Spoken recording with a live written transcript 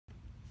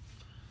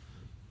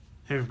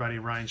Hey everybody,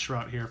 Ryan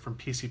Schrout here from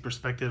PC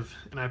Perspective,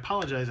 and I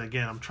apologize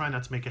again. I'm trying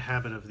not to make a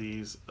habit of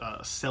these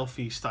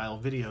selfie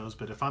style videos,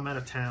 but if I'm out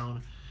of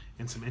town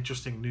and some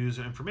interesting news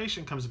or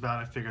information comes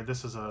about, I figure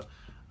this is a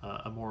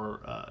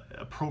more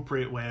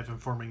appropriate way of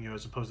informing you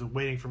as opposed to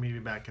waiting for me to be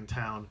back in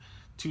town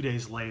 2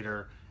 days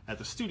later at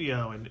the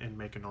studio and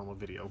make a normal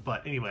video.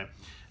 But anyway,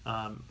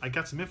 I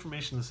got some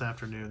information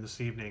this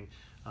evening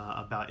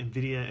about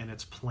NVIDIA and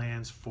its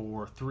plans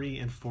for 3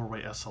 and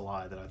 4-way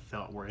SLI that I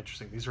thought were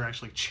interesting. These are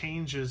actually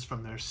changes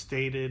from their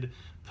stated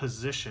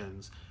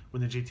positions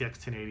when the GTX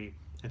 1080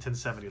 and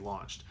 1070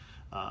 launched.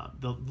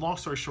 The long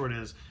story short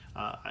is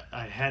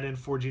I had in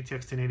 4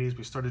 GTX 1080s.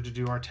 We started to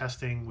do our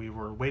testing. We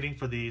were waiting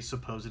for the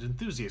supposed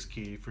enthusiast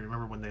key. If you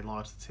remember when they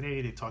launched the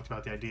 1080, they talked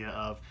about the idea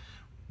of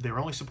they were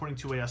only supporting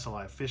 2-way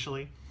SLI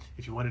officially.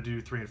 If you wanted to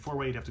do 3 and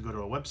 4-way, you'd have to go to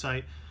a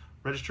website,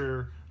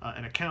 register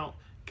an account,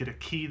 get a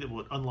key that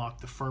would unlock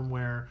the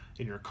firmware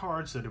in your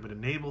card so that it would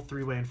enable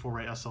 3-way and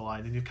 4-way SLI,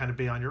 and then you'd kind of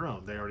be on your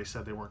own. They already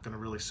said they weren't going to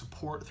really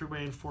support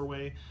 3-way and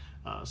 4-way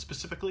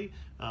specifically,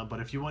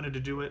 but if you wanted to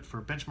do it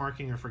for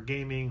benchmarking or for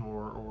gaming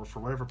or for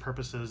whatever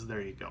purposes,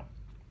 there you go.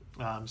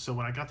 So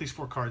when I got these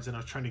 4 cards and I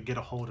was trying to get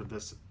a hold of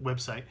this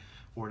website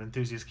or an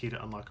enthusiast key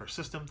to unlock our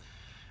system,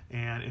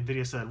 and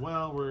NVIDIA said,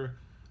 well, we're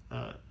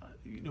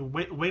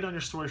wait on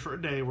your story for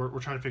a day. We're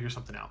trying to figure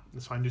something out.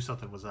 And so I knew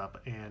something was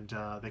up, and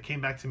they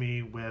came back to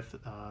me with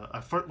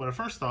what I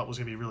first thought was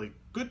going to be really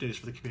good news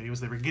for the community was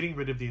they were getting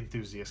rid of the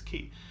enthusiast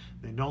key.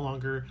 They no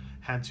longer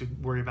had to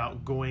worry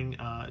about going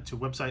to a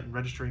website and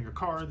registering your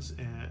cards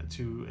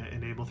to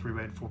enable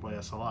 3-way and 4-way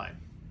SLI.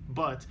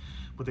 But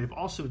what they've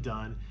also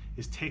done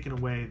is taken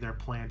away their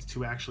plans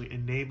to actually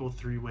enable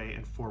 3-way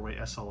and 4-way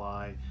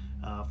SLI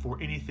for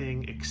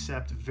anything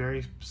except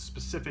very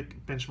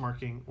specific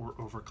benchmarking or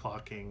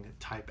overclocking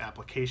type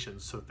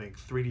applications. So think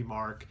 3D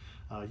Mark,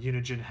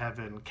 Unigine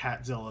Heaven,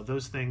 Catzilla,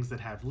 those things that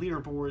have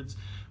leaderboards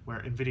where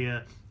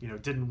NVIDIA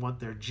didn't want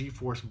their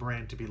GeForce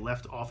brand to be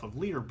left off of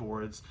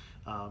leaderboards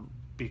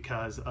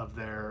because of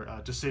their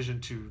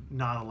decision to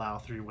not allow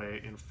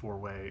 3-way and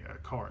 4-way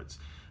cards.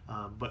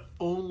 But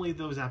only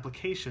those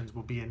applications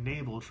will be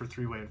enabled for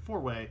 3-way and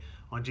 4-way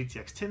on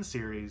GTX 10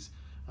 series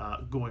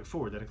going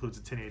forward. That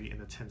includes the 1080 and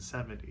the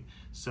 1070.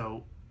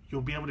 So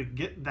you'll be able to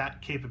get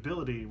that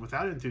capability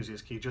without an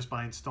enthusiast key just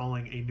by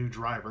installing a new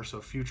driver. So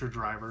future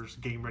drivers,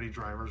 game-ready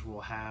drivers,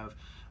 will have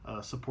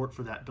support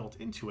for that built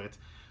into it.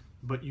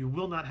 But you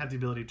will not have the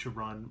ability to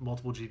run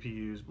multiple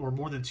GPUs, or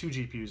more than 2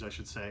 GPUs, I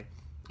should say,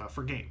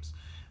 for games.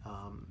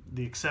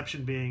 The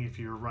exception being if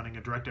you're running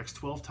a DirectX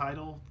 12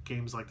 title.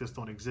 Games like this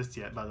don't exist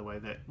yet, by the way,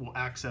 that will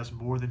access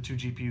more than 2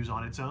 GPUs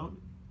on its own.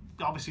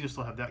 Obviously, you'll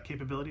still have that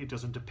capability. It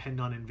doesn't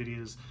depend on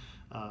NVIDIA's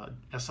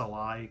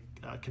SLI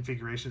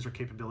configurations or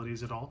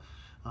capabilities at all.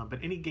 But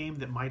any game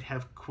that might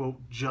have, quote,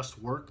 just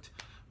worked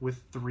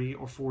with 3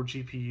 or 4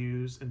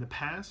 GPUs in the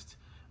past,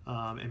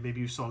 and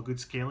maybe you saw good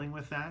scaling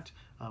with that,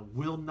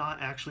 will not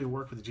actually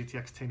work with the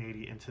GTX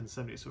 1080 and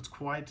 1070. So it's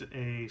quite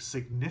a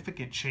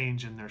significant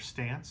change in their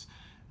stance,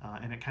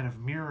 and it kind of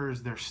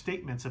mirrors their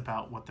statements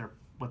about what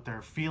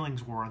their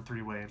feelings were on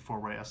 3-way and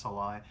 4-way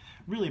SLI,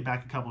 really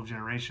back a couple of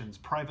generations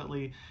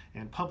privately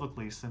and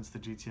publicly since the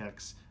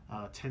GTX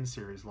 10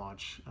 series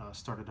launch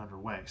started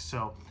underway.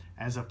 So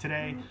as of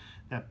today,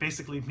 that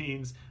basically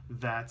means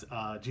that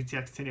GTX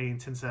 1080 and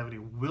 1070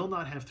 will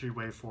not have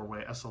 3-way,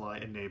 4-way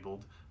SLI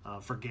enabled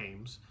for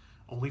games,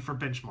 only for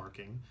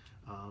benchmarking.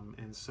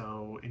 And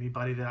so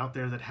anybody out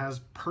there that has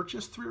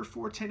purchased 3 or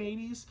 4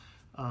 1080s,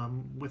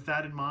 with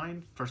that in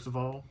mind, first of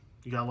all,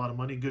 you got a lot of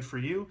money, good for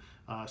you.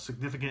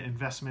 Significant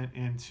investment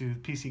into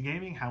PC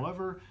gaming.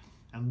 However,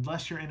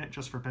 unless you're in it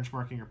just for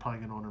benchmarking, you're probably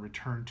going to want to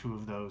return 2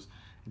 of those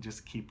and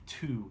just keep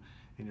 2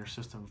 in your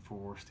system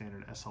for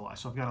standard SLI.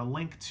 So I've got a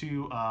link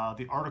to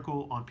the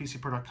article on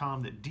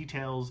PCPro.com that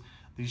details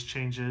these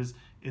changes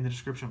in the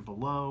description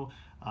below.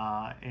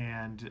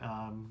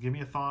 Give me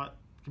a thought.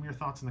 Give me your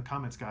thoughts in the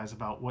comments, guys,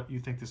 about what you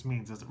think this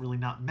means. Does it really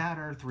not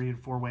matter? 3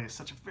 and 4-way is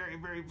such a very,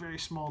 very, very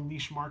small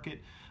niche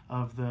market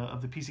of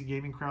the PC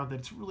gaming crowd that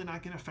it's really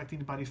not going to affect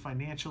anybody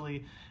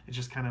financially. It's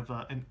just kind of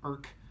an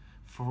irk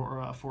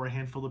for a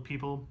handful of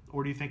people.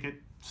 Or do you think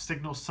it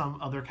signals some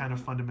other kind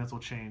of fundamental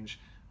change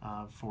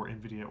for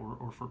NVIDIA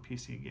or for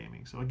PC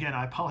gaming? So again,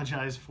 I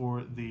apologize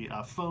for the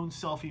phone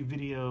selfie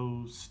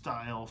video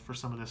style for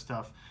some of this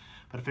stuff,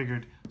 but I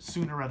figured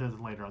sooner rather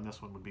than later on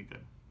this one would be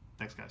good.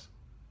 Thanks, guys.